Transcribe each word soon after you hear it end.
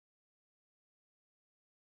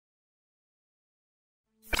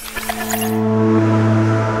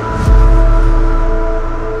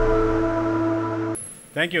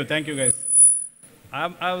Thank you guys.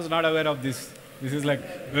 I was not aware of this. This is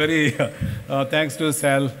like very, thanks to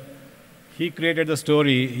Sal. He created the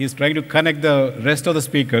story. He's trying to connect the rest of the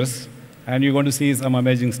speakers, and you're going to see some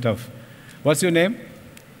amazing stuff. What's your name?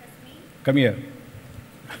 Come here.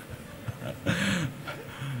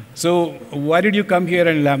 So, why did you come here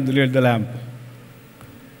and lit the lamp?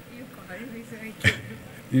 You called me, so I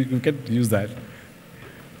came. You can use that.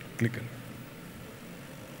 Click it.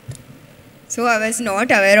 So I was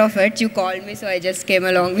not aware of it. You called me, so I just came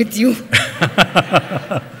along with you.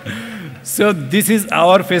 So this is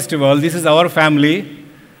our festival. This is our family.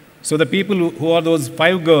 So the people who are those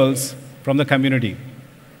 5 girls from the community.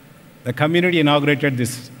 The community inaugurated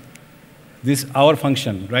this our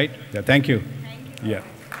function, right? Yeah, thank you. Thank you. Yeah.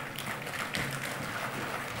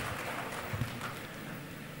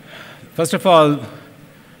 First of all,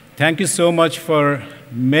 thank you so much for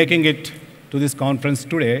making it to this conference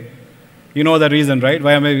today. You know the reason, right?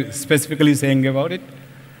 Why am I specifically saying about it?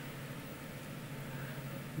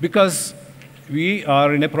 Because we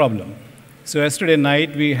are in a problem. So yesterday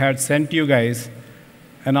night, we had sent you guys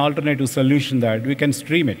an alternative solution that we can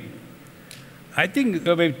stream it. I think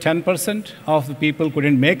maybe 10% of the people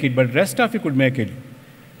couldn't make it, but rest of you could make it.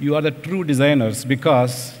 You are the true designers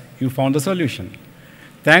because you found the solution.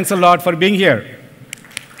 Thanks a lot for being here.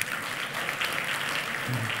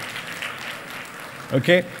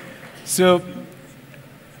 Okay? So,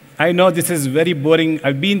 I know this is very boring.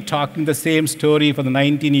 I've been talking the same story for the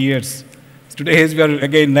 19 years. Today is we are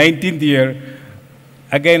again 19th year.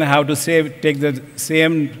 Again, I have to take the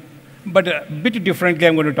same, but a bit differently.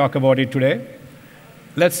 I'm going to talk about it today.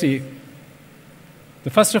 Let's see.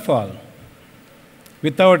 First of all,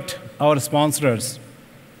 without our sponsors,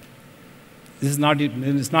 it's not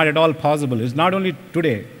at all possible. It's not only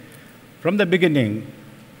today. From the beginning,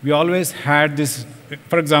 we always had this.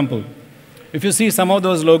 For example, if you see some of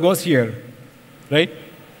those logos here, right?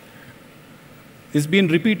 It's been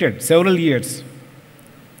repeated several years.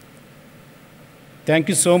 Thank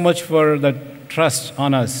you so much for the trust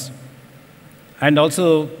on us. And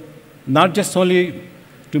also, not just only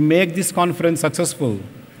to make this conference successful,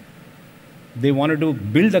 they wanted to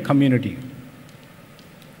build a community.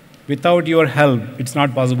 Without your help, it's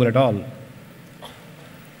not possible at all.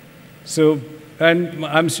 So, and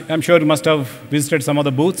I'm sure you must have visited some of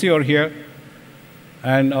the booths here.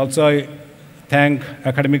 And also, I thank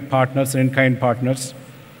academic partners and in-kind partners.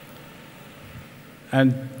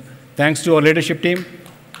 And thanks to our leadership team.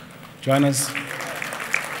 Join us.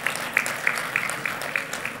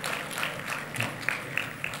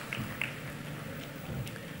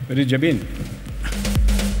 Where is Jabin?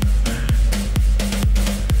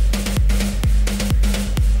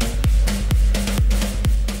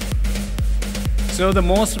 So the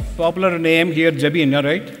most popular name here, Jabin,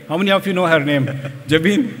 right? How many of you know her name?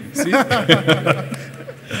 Jabin? See?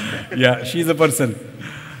 Yeah, she's the person.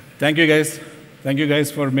 Thank you, guys. Thank you,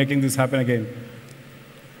 guys, for making this happen again.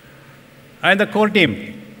 And the core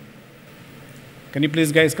team. Can you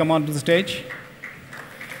please, guys, come on to the stage?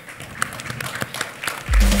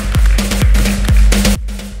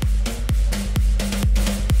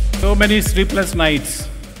 So many sleepless nights.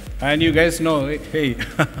 And you guys know, hey.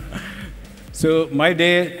 So my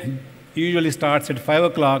day usually starts at 5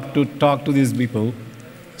 o'clock to talk to these people.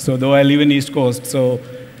 So though I live in East Coast, so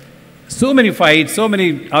many fights, so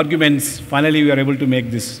many arguments, finally we are able to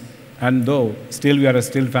make this. And though, still we are a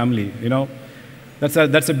family, you know.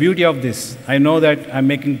 That's the beauty of this. I know that I'm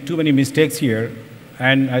making too many mistakes here,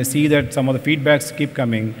 and I see that some of the feedbacks keep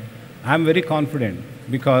coming. I'm very confident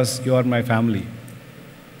because you are my family,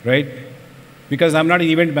 right? Because I'm not an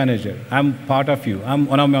event manager. I'm part of you. I'm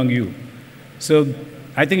one among you. So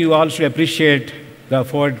I think you all should appreciate the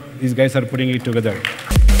effort these guys are putting it together.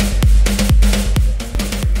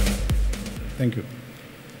 Thank you.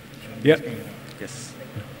 Yeah. Yes.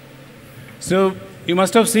 So you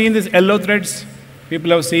must have seen these yellow threads.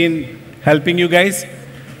 People have seen helping you guys.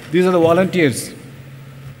 These are the volunteers.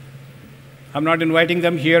 I'm not inviting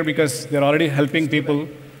them here because they're already helping people,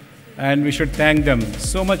 and we should thank them.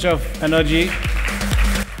 So much of energy,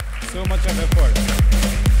 so much of effort.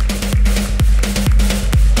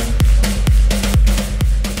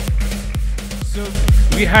 So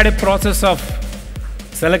we had a process of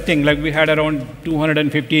selecting, like we had around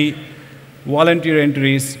 250 volunteer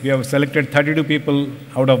entries. We have selected 32 people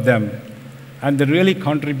out of them. And they really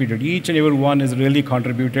contributed. Each and every one has really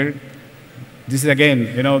contributed. This is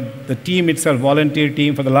again, you know, the team itself, volunteer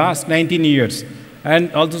team for the last 19 years. And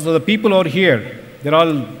also so the people over here, we're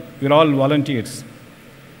all volunteers.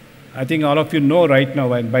 I think all of you know right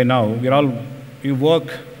now, by now, we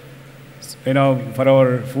work, you know, for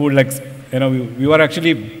our food, like we were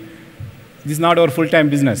actually, this is not our full-time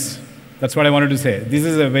business. That's what I wanted to say. This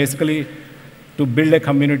is basically to build a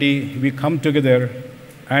community. We come together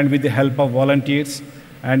and with the help of volunteers,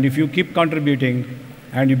 and if you keep contributing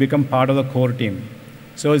and you become part of the core team.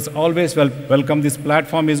 So it's always welcome. This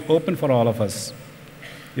platform is open for all of us.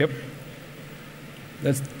 Yep.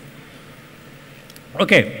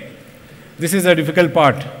 Okay. This is a difficult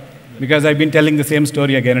part because I've been telling the same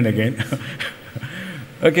story again and again.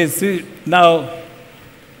 Okay, so now,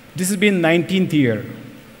 this has been 19th year.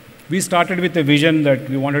 We started with a vision that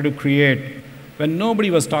we wanted to create when nobody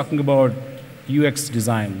was talking about UX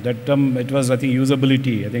design. That term, it was, I think,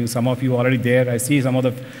 usability. I think some of you are already there. I see some of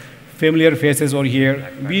the familiar faces over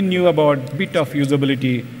here. We knew about a bit of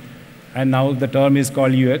usability, and now the term is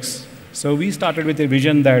called UX. So we started with a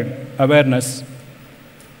vision that awareness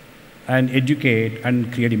and educate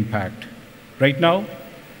and create impact. Right now,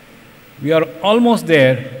 we are almost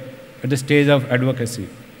there at the stage of advocacy.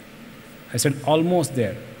 I said almost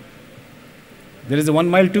there. There is 1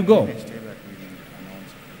 mile to go.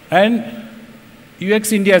 And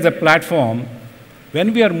UX India as a platform,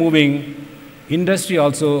 when we are moving, industry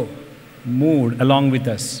also moved along with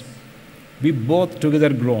us. We both together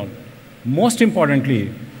grown. Most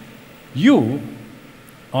importantly, you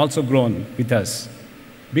also grown with us.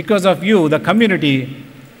 Because of you, the community,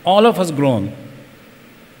 all of us grown.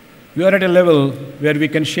 We are at a level where we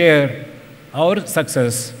can share our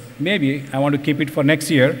success. Maybe I want to keep it for next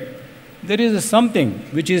year. There is something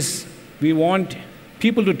which is, we want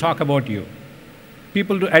people to talk about you,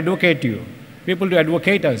 people to advocate you, people to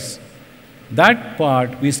advocate us. That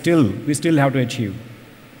part we still have to achieve.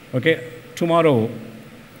 Okay, tomorrow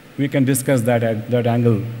we can discuss that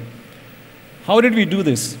angle. How did we do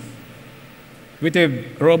this? With a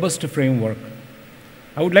robust framework.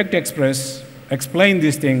 I would like to explain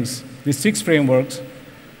these things. These 6 frameworks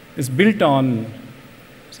is built on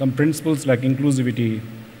some principles like inclusivity,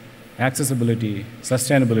 accessibility,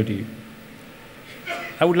 sustainability.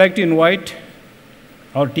 I would like to invite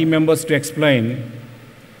our team members to explain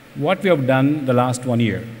what we have done the last 1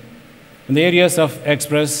 year in the areas of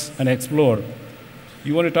express and explore.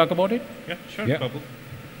 You want to talk about it? Yeah, sure, yeah. Babu.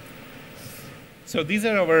 So these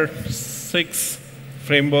are our 6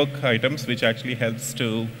 framework items which actually helps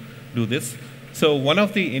to do this. So one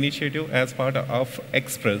of the initiative as part of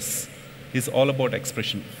Express is all about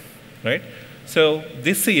expression, right? So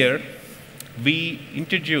this year, we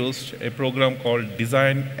introduced a program called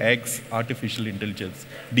designx Artificial Intelligence,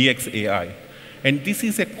 DXAI. And this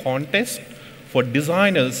is a contest for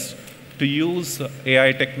designers to use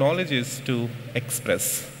AI technologies to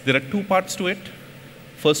express. There are 2 parts to it.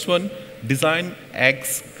 First one,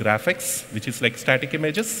 designx graphics, which is like static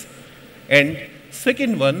images. And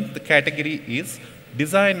second one, the category is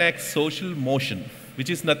designx social motion,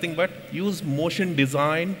 which is nothing but use motion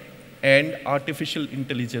design and artificial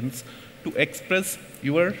intelligence to express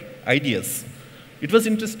your ideas. It was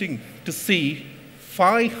interesting to see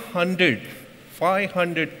 500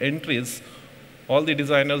 entries all the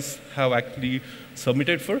designers have actually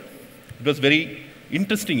submitted for. It was very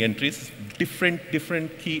interesting entries,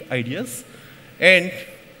 different key ideas. And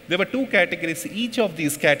there were 2 categories. Each of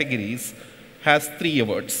these categories has 3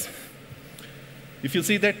 awards. If you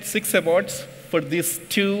see that 6 awards for these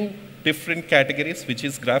 2 different categories, which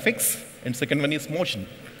is graphics, and second one is motion.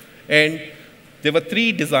 And there were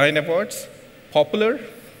 3 design awards: popular,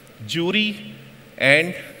 jury,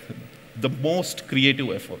 and the most creative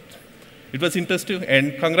effort. It was interesting,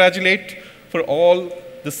 and congratulate for all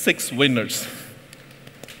the 6 winners.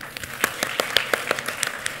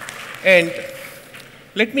 And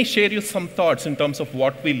let me share you some thoughts in terms of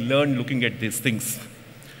what we learned looking at these things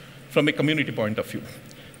from a community point of view.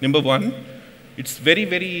 Number 1, it's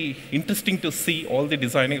very interesting to see all the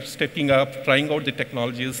designers stepping up, trying out the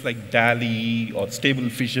technologies like DALL-E or Stable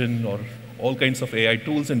Vision or all kinds of AI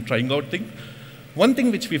tools and trying out things. One thing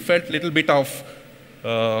which we felt a little bit of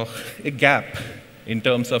a gap in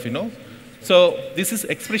terms of, so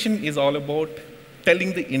expression is all about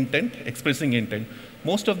telling the intent, expressing intent.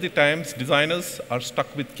 Most of the times, designers are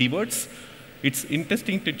stuck with keywords. It's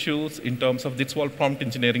interesting to choose in terms of, that's what prompt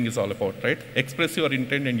engineering is all about, right? Express your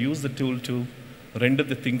intent and use the tool to render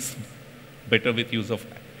the things better with use of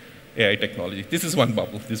AI technology. This is one,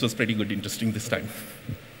 Babu. This was pretty good, interesting this time.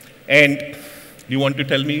 And you want to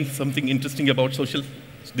tell me something interesting about social,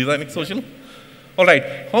 designx social? All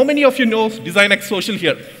right, how many of you know designx social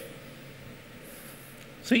here?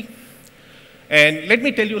 See? And let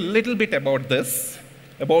me tell you a little bit about this,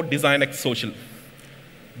 about designx social.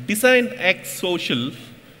 designx social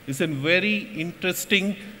is a very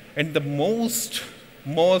interesting and the most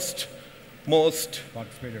most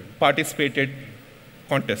participated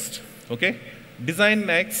contest. Okay?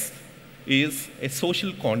 designx is a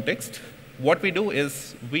social context. What we do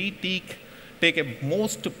is we take a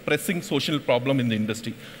most pressing social problem in the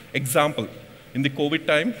industry. Example, in the COVID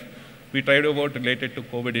time, we tried to work related to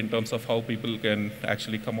COVID in terms of how people can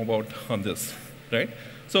actually come about on this, right?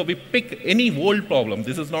 So we pick any world problem.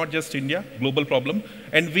 This is not just India, global problem,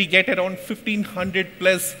 and we get around 1,500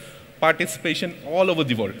 plus participation all over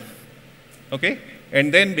the world, okay?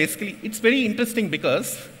 And then basically, it's very interesting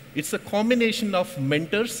because it's a combination of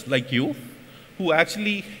mentors like you who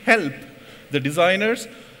actually help the designers.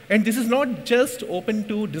 And this is not just open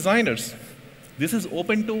to designers. This is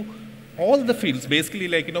open to all the fields. Basically,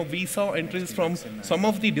 like, we saw entries from some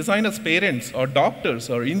of the designers' parents or doctors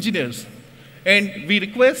or engineers. And we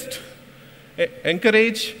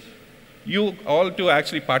encourage you all to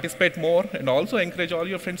actually participate more and also encourage all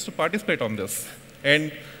your friends to participate on this.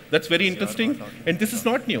 And that's very interesting. And this is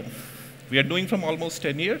not new. We are doing from almost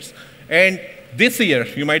 10 years. And this year,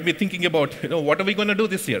 you might be thinking about, what are we going to do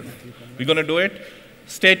this year? We're going to do it.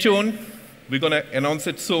 Stay tuned. We're going to announce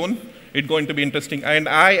it soon. It's going to be interesting. And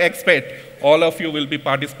I expect all of you will be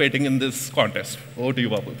participating in this contest. Over to you,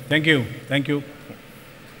 Babu. Thank you. Thank you.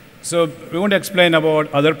 So we want to explain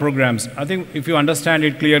about other programs. I think if you understand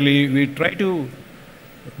it clearly, we try to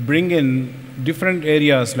bring in different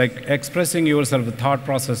areas like expressing yourself, the thought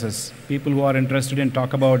processes. People who are interested in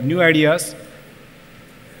talk about new ideas.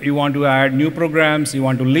 You want to add new programs. You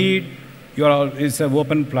want to lead. It's an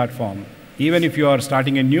open platform. Even if you are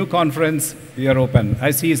starting a new conference, we are open.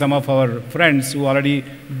 I see some of our friends who are already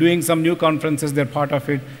doing some new conferences, they're part of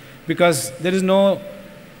it. Because there is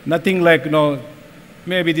nothing like,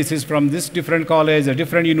 maybe this is from this different college, a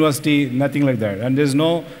different university, nothing like that. And there's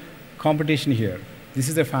no competition here. This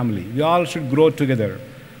is a family. We all should grow together.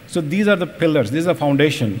 So these are the pillars. This is the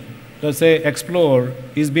foundation. Let's say Explore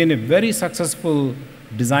has been a very successful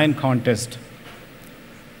design contest.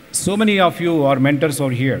 So many of you are mentors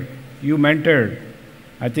over here. You mentored,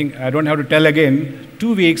 I think I don't have to tell again,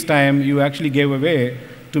 2 weeks time you actually gave away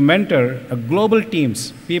to mentor global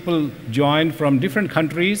teams. People join from different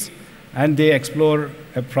countries and they explore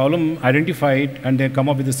a problem, identify it, and they come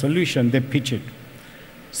up with a solution, they pitch it.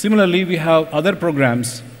 Similarly, we have other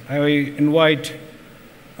programs. I invite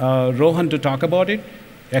Rohan to talk about it,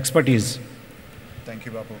 expertise. Thank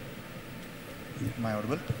you, Bapu. Am I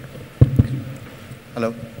audible?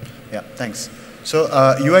 Hello? Yeah, thanks. So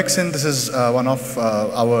UXIN, this is one of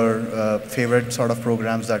our favorite sort of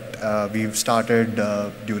programs that we've started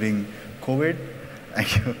during COVID.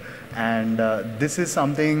 Thank you. And this is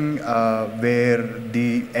something where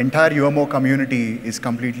the entire UMO community is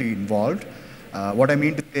completely involved. What I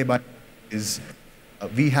mean to say by is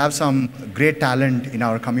we have some great talent in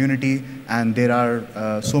our community, and there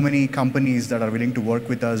are so many companies that are willing to work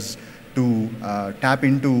with us to tap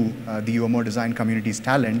into the UMO design community's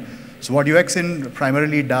talent. So what UXIN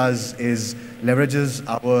primarily does is leverages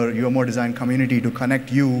our UMO design community to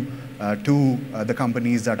connect you to the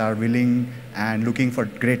companies that are willing and looking for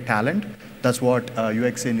great talent. That's what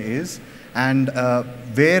UXIN is. And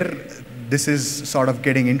where this is sort of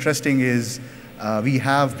getting interesting is we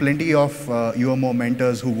have plenty of UMO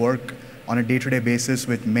mentors who work on a day-to-day basis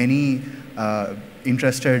with many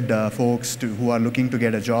interested folks who are looking to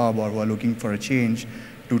get a job or who are looking for a change,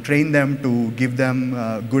 to train them, to give them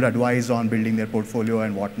good advice on building their portfolio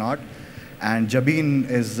and whatnot. And Jabin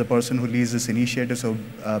is the person who leads this initiative, so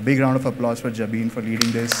a big round of applause for Jabin for leading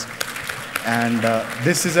this. And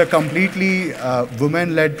this is a completely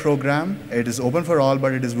women-led program. It is open for all,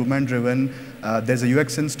 but it is women-driven. There's a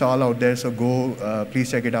UXIN stall out there, so go,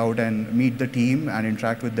 please check it out and meet the team and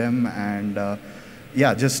interact with them. And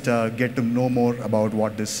yeah, just get to know more about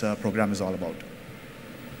what this program is all about.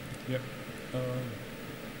 Yeah.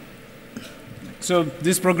 So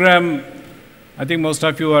this program, I think most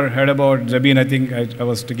of you are heard about Jabin. I think I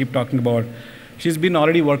was to keep talking about. She's been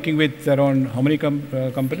already working with around how many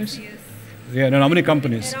companies? Yes. Yeah, no, how many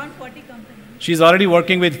companies? Around 40 companies. She's already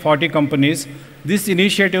working with 40 companies. This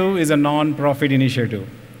initiative is a non-profit initiative.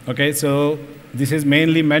 Okay, so this is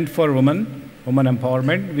mainly meant for women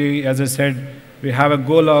empowerment. We, as I said, we have a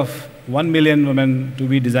goal of 1 million women to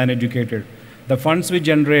be design educated. The funds we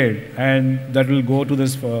generate, and that will go to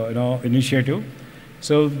this initiative.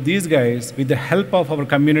 So these guys, with the help of our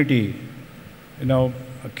community,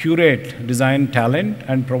 curate design talent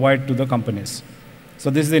and provide to the companies. So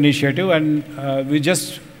this is the initiative, and we're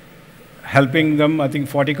just helping them. I think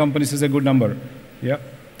 40 companies is a good number. Yeah,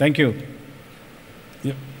 thank you.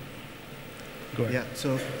 Yeah. Go ahead. Yeah,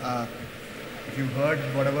 so if you've heard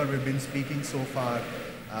whatever we've been speaking so far,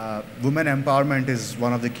 women empowerment is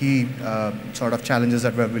one of the key sort of challenges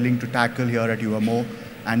that we're willing to tackle here at UMO.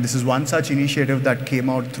 And this is one such initiative that came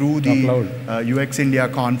out through the UX India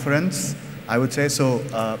conference, I would say. So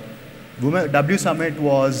W Summit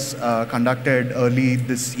was conducted early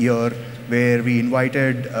this year, where we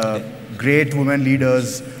invited great women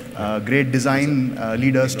leaders, great design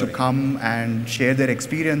leaders to come and share their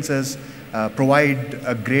experiences, provide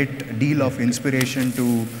a great deal of inspiration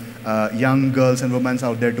to young girls and women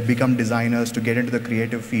out there to become designers, to get into the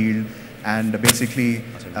creative field, and basically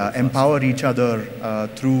empower each other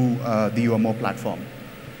through the UMO platform.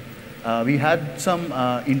 We had some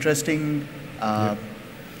interesting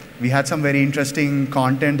We had some very interesting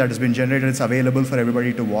content that has been generated. It's available for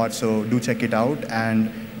everybody to watch, so do check it out.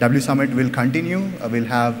 And W Summit will continue. We'll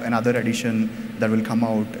have another edition that will come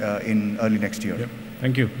out in early next year. Yep.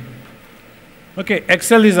 Thank you. Okay,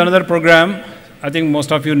 Excel is another program. I think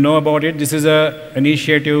most of you know about it. This is an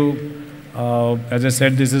initiative. As I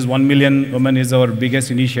said, this is 1 million women is our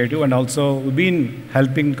biggest initiative. And also, we've been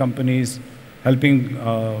helping companies, helping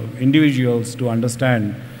individuals to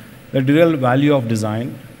understand the real value of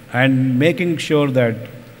design, and making sure that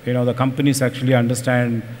the companies actually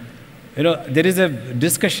understand. There is a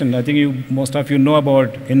discussion. I think most of you know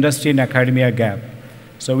about industry and academia gap.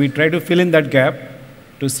 So we try to fill in that gap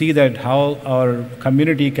to see that how our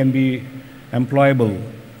community can be employable,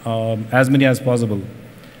 as many as possible.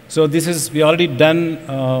 So this is, we already done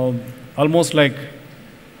almost like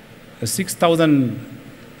 6,000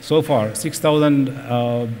 so far,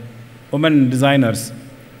 6,000 women designers.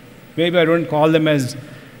 Maybe I don't call them as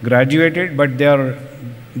graduated, but they are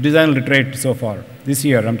design literate so far. This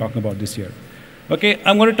year, I'm talking about this year. Okay,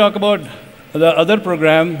 I'm going to talk about the other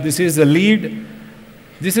program. This is the LEAD.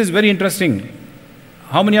 This is very interesting.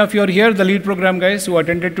 How many of you are here, the LEAD program guys who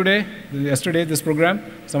attended yesterday, this program?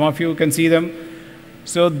 Some of you can see them.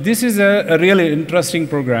 So this is a really interesting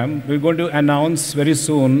program. We're going to announce very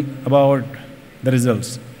soon about the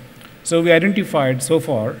results. So we identified so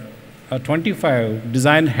far 25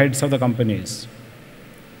 design heads of the companies.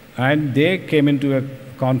 And they came into a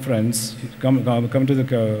conference, come to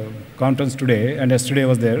the conference today, and yesterday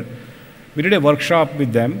was there. We did a workshop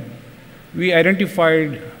with them. We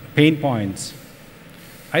identified pain points.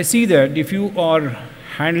 I see that if you are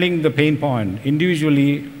handling the pain point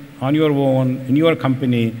individually, on your own, in your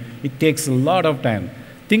company, it takes a lot of time.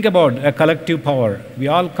 Think about a collective power. We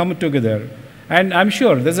all come together. And I'm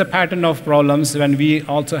sure there's a pattern of problems when we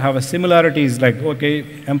also have a similarities, like, okay,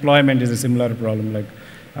 employment is a similar problem. Like,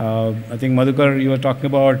 I think, Madhukar, you were talking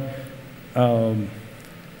about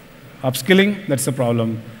upskilling, that's a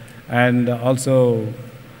problem. And also,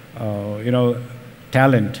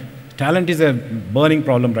 talent. Talent is a burning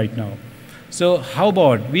problem right now. So how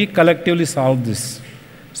about we collectively solve this?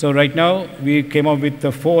 So right now, we came up with the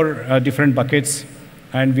 4 different buckets,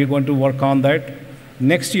 and we're going to work on that.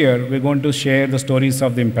 Next year, we're going to share the stories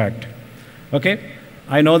of the impact. Okay?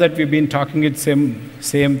 I know that we've been talking it same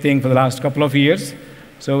thing for the last couple of years.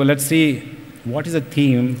 So let's see, what is the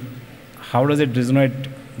theme? How does it resonate?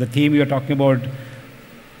 The theme you're talking about,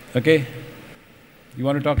 okay? You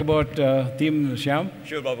want to talk about theme, Shyam?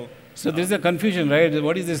 Sure, Babu. So there's a confusion, right?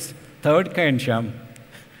 What is this third kind, Shyam?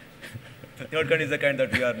 The third kind is the kind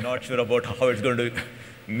that we are not sure about how it's going to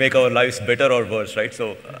make our lives better or worse, right?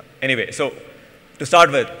 So anyway, so to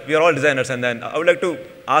start with, we are all designers, and then I would like to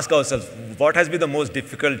ask ourselves, what has been the most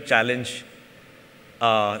difficult challenge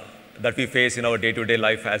that we face in our day-to-day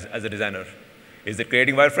life as a designer? Is it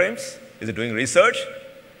creating wireframes? Is it doing research?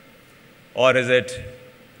 Or is it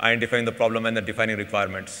identifying the problem and then defining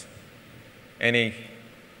requirements?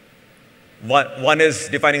 One is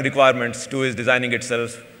defining requirements, 2 is designing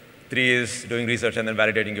itself, 3 is doing research and then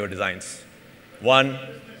validating your designs. 1,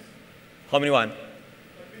 how many 1?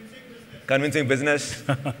 Convincing business.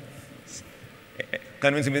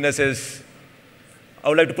 Convincing business is, I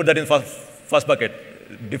would like to put that in first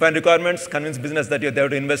bucket. Define requirements, convince business that you're there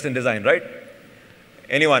to invest in design, right?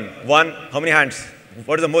 Anyone? 1, how many hands?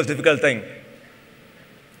 What is the most difficult thing?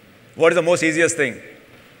 What is the most easiest thing?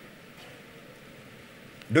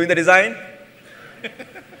 Doing the design?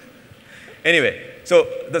 Anyway, so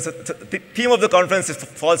the theme of the conference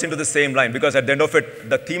falls into the same line, because at the end of it,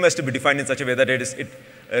 the theme has to be defined in such a way that it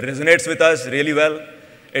resonates with us really well.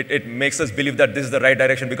 It makes us believe that this is the right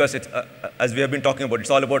direction, because it's, as we have been talking about, it's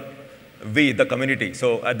all about we, the community.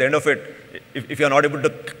 So at the end of it, if you're not able to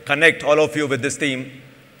connect all of you with this theme,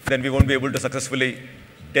 then we won't be able to successfully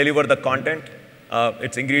deliver the content,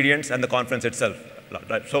 its ingredients, and the conference itself.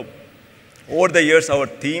 So over the years, our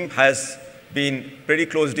theme has been pretty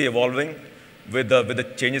closely evolving with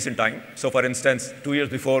the changes in time. So for instance, 2 years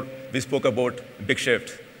before, we spoke about big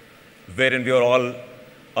shift, wherein we were all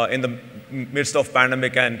in the midst of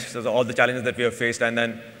pandemic and so all the challenges that we have faced, and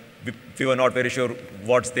then we were not very sure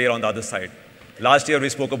what's there on the other side. Last year, we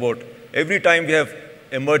spoke about every time we have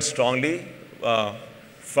emerged strongly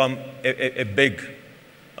from a big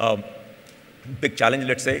challenge,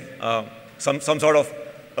 let's say, some sort of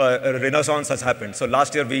a renaissance has happened. So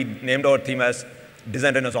last year, we named our theme as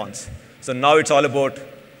Design Renaissance. So now it's all about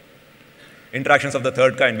interactions of the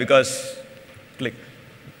third kind, because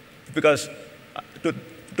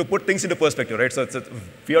to put things into perspective, right? So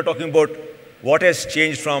we are talking about what has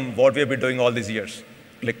changed from what we have been doing all these years.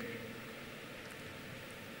 We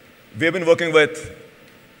have been working with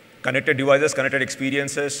connected devices, connected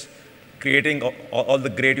experiences, creating all the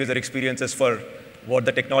great user experiences for what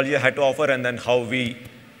the technology had to offer, and then how we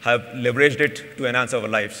have leveraged it to enhance our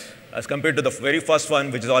lives, as compared to the very first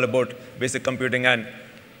one, which is all about basic computing and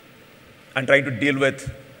trying to deal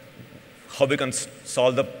with how we can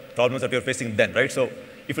solve the problems that we are facing then, right? So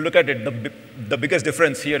if you look at it, the biggest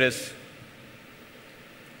difference here is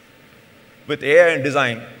with AI and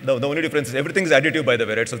design, the only difference is everything is additive, by the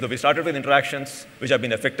way, right? So we started with interactions, which have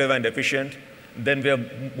been effective and efficient. Then we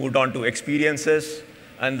have moved on to experiences.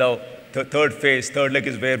 And the third leg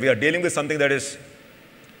is where we are dealing with something that is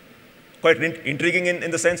quite intriguing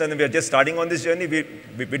in the sense, and then we are just starting on this journey.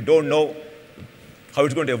 We don't know how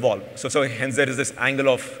it's going to evolve. So hence there is this angle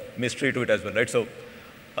of mystery to it as well, right? So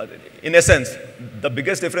in essence, the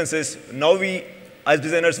biggest difference is now we, as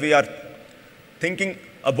designers, we are thinking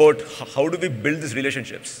about how do we build these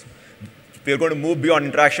relationships. We are going to move beyond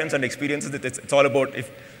interactions and experiences. It's all about,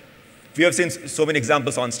 if we have seen so many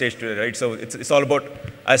examples on stage today, right? So it's all about,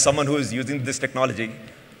 as someone who is using this technology,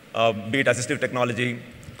 be it assistive technology,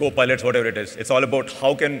 co-pilots, whatever it is, it's all about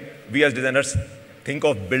how can we as designers think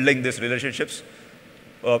of building these relationships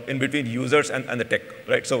in between users and the tech,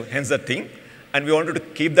 right? So hence the theme. And we wanted to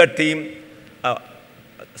keep that theme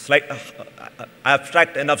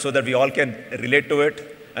abstract enough so that we all can relate to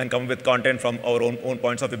it and come with content from our own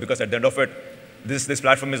points of view, because at the end of it, this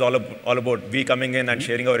platform is all about we coming in and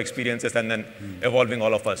sharing our experiences and then evolving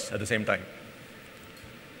all of us at the same time.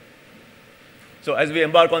 So as we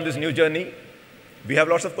embark on this new journey, we have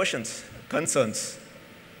lots of questions, concerns,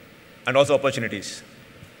 and also opportunities.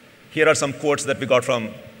 Here are some quotes that we got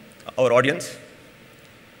from our audience.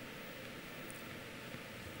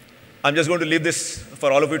 I'm just going to leave this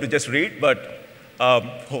for all of you to just read, but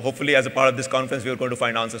hopefully as a part of this conference, we are going to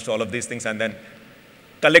find answers to all of these things, and then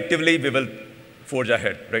collectively we will forge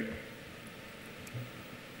ahead, right?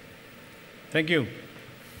 Thank you.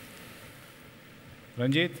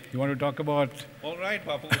 Ranjit, you want to talk about? All right,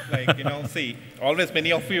 Bapu, see, always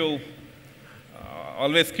many of you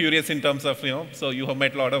always curious in terms of, so you have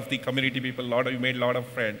met a lot of the community people, you made a lot of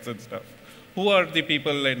friends and stuff. Who are the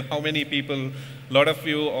people and how many people? A lot of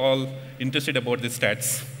you all interested about the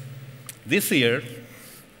stats. This year,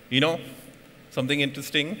 something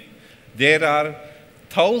interesting, there are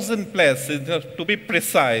 1,000 plus, to be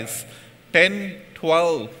precise, 10,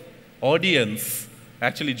 12 audience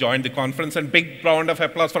actually joined the conference, and big round of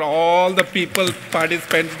applause for all the people,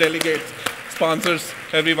 participants, delegates, sponsors,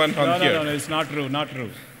 everyone on here. No, it's not true, not true.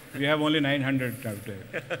 We have only 900 out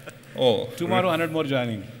there. Oh. Tomorrow, 100 more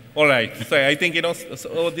joining. All right. So I think,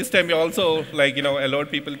 so this time we also, allowed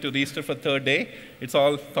people to register for third day. It's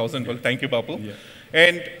all 1,000. Well, thank you, Bapu. Yeah.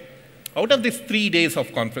 And out of these 3 days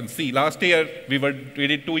of conference, see, last year we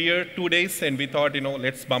did 2 days, and we thought,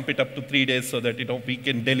 let's bump it up to 3 days so that, we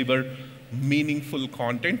can deliver meaningful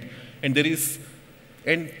content. And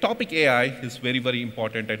topic AI is very, very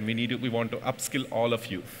important, and we want to upskill all of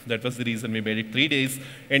you. That was the reason we made it 3 days.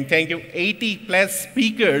 And thank you, 80 plus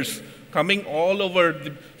speakers coming all over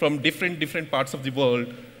from different parts of the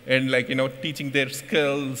world, and teaching their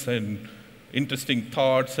skills and interesting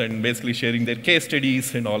thoughts, and basically sharing their case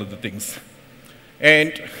studies and all of the things.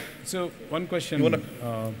 And so one question,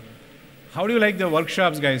 how do you like the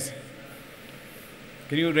workshops, guys?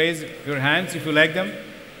 Can you raise your hands if you like them?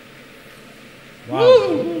 Wow.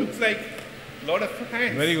 Woo! Looks like a lot of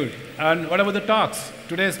hands. Very good. And what about the talks?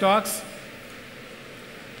 Today's talks?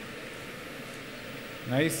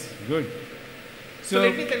 Nice, good. So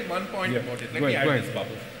let me tell you one point about it. Let me add this, Babu.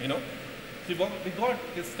 We got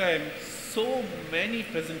this time so many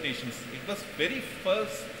presentations. It was very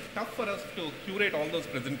tough for us to curate all those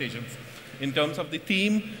presentations in terms of the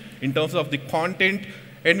theme, in terms of the content,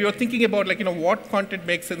 and we were thinking about what content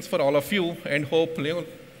makes sense for all of you, and hope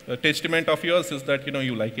a testament of yours is that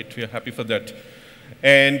you like it. We are happy for that.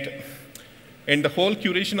 And the whole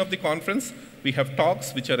curation of the conference, we have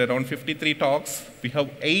talks, which are around 53 talks. We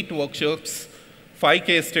have 8 workshops, 5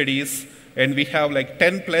 case studies, and we have like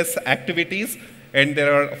 10 plus activities, and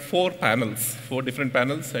there are 4 panels, 4 different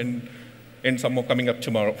panels, and some more coming up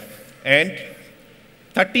tomorrow. And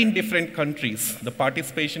 13 different countries, the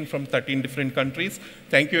participation from 13 different countries.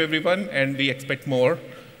 Thank you, everyone, and we expect more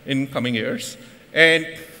in coming years. And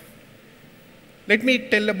let me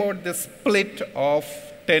tell about the split of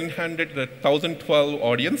 1,012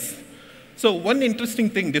 audience. So one interesting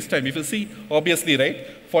thing this time, if you see, obviously, right,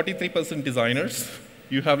 43% designers.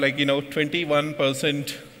 You have like,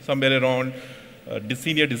 21% somewhere around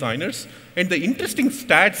senior designers. And the interesting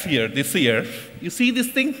stats here this year, you see this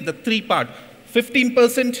thing, the 3-part,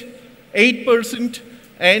 15%, 8%,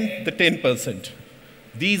 and the 10%.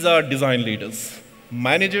 These are design leaders,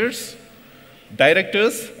 managers,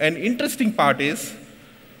 directors, and interesting part is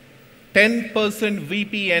 10%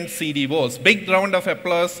 VP and CDOs. Big round of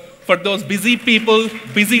applause for those busy people,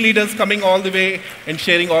 busy leaders coming all the way and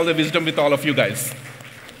sharing all the wisdom with all of you guys.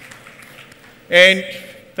 And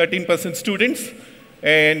 13% students,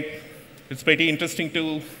 and it's pretty interesting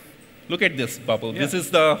to look at this, Bapu. Yeah. This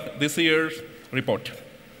is this year's report.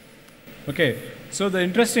 Okay, so the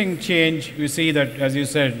interesting change, we see that, as you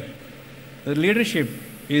said, the leadership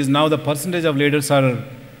is now the percentage of leaders are,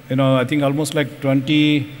 I think almost like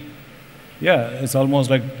 20, yeah, it's almost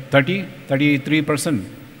like 33%.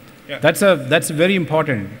 Yeah. That's very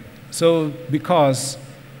important. So because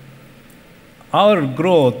our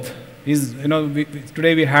growth is,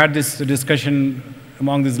 today we had this discussion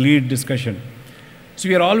among this lead discussion. So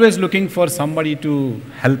we are always looking for somebody to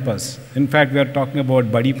help us. In fact, we are talking about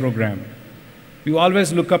buddy program. We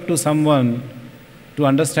always look up to someone to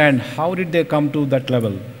understand how did they come to that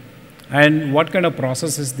level and what kind of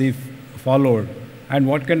processes they followed and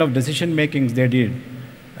what kind of decision makings they did.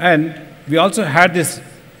 And we also had this,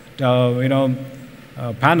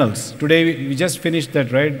 panels. Today we just finished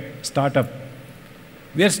that, right, startup.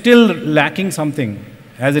 We are still lacking something.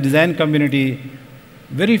 As a design community,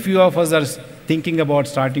 very few of us are thinking about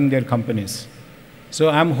starting their companies. So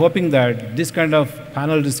I'm hoping that this kind of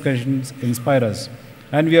panel discussions inspire us.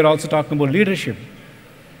 And we are also talking about leadership.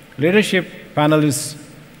 Leadership panel is,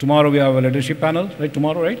 tomorrow we have a leadership panel, right?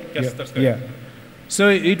 Tomorrow, right? Yes, yeah. that's good. Yeah. So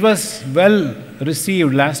it was well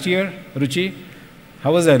received last year, Ruchi.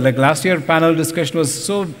 How was that? Like last year panel discussion was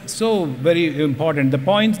so very important. The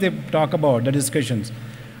points they talk about, the discussions.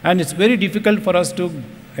 And it's very difficult for us to,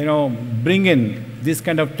 bring in this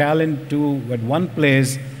kind of talent to at one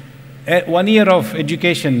place. 1 year of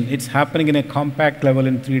education, it's happening in a compact level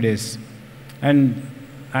in 3 days. And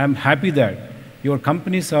I'm happy that your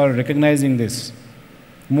companies are recognizing this.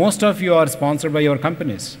 Most of you are sponsored by your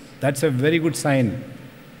companies. That's a very good sign.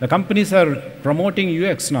 The companies are promoting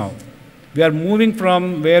UX now. We are moving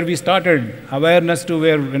from where we started, awareness, to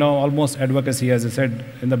where, almost advocacy, as I said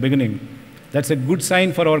in the beginning. That's a good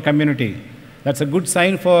sign for our community. That's a good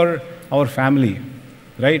sign for our family,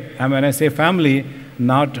 right? And when I say family,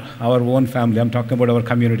 not our own family. I'm talking about our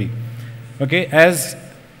community, okay? As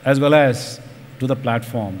well as to the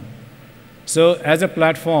platform. So as a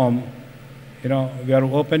platform, we are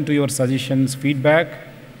open to your suggestions, feedback.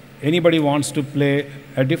 Anybody wants to play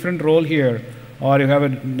a different role here, or you have a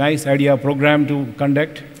nice idea, program to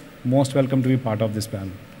conduct, most welcome to be part of this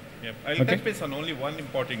panel. Yeah, I'll touch base on only one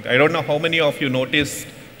important. I don't know how many of you noticed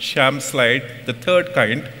Shyam's slide, the third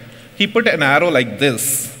kind. He put an arrow like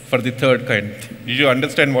this for the third kind. Did you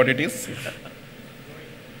understand what it is?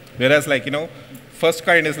 Whereas, first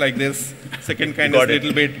kind is like this, second kind is a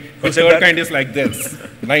little bit, the third kind is like this,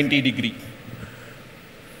 90 degree.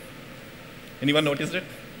 Anyone noticed it?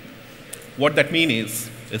 What that means is,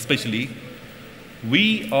 especially,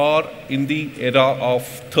 we are in the era of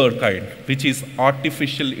third kind, which is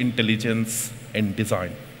artificial intelligence and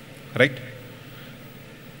design, correct?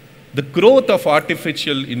 The growth of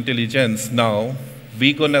artificial intelligence now,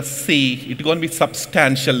 we're going to see it's going to be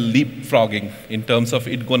substantial leapfrogging in terms of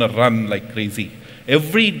it going to run like crazy.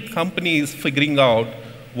 Every company is figuring out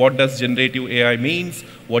what does generative AI means,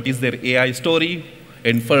 what is their AI story,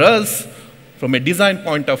 and for us, from a design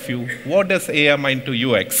point of view, what does AI mean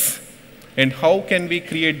to UX? And how can we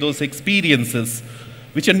create those experiences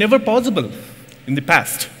which are never possible in the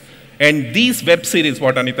past? And these web series,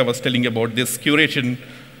 what Anita was telling about, this curation,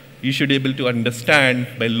 you should be able to understand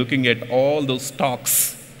by looking at all those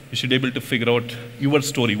talks. You should be able to figure out your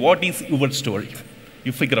story. What is your story?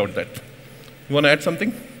 You figure out that. You want to add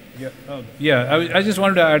something? Yeah. I just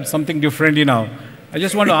wanted to add something differently now. I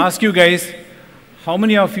just want to ask you guys, how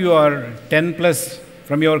many of you are 10 plus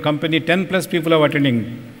from your company? 10 plus people are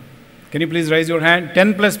attending. Can you please raise your hand?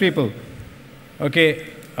 10 plus people. Okay.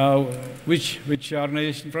 Which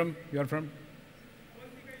organization from? You are from?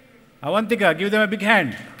 Avantika, give them a big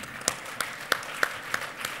hand.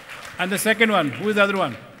 And the second one, who is the other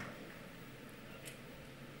one?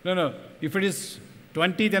 No. If it is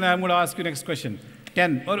 20, then I'm going to ask you next question.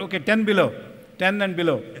 10. Or okay, 10 below. 10 and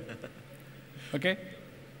below. Okay?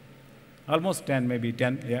 Almost 10, maybe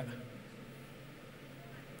 10, yeah.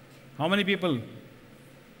 How many people?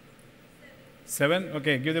 7?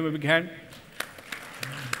 Okay, give them a big hand.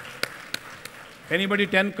 Anybody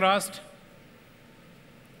 10 crossed?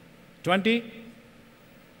 20?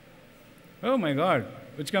 Oh my God.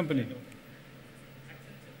 Which company?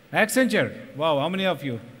 Accenture. Wow, how many of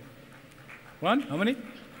you? One? How many?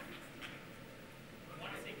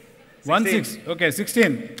 16. Okay,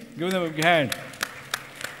 16. Give them a big hand.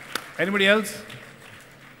 Anybody else?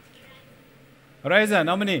 Horizon,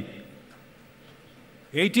 how many?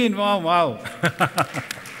 18. Wow.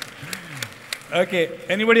 Okay,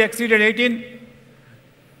 anybody exceeded 18?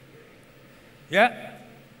 Yeah?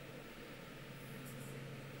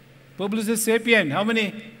 Publicis Sapient, how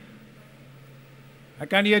many? I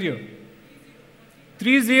can't hear you.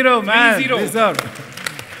 30, man. 30.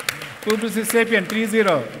 Publicis Sapient,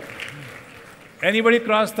 30. Anybody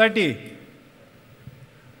cross 30?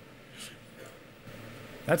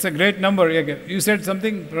 That's a great number. You said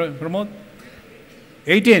something, Pramod?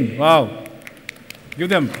 18. Wow. Give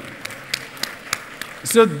them.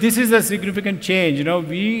 So this is a significant change. You know,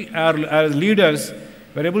 we are, as leaders,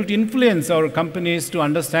 we're able to influence our companies to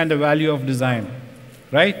understand the value of design.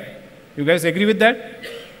 Right? You guys agree with that?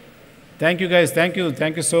 Thank you, guys. Thank you.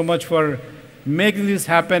 Thank you so much for making this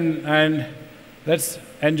happen. And let's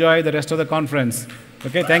enjoy the rest of the conference.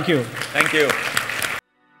 Okay, thank you. Thank you.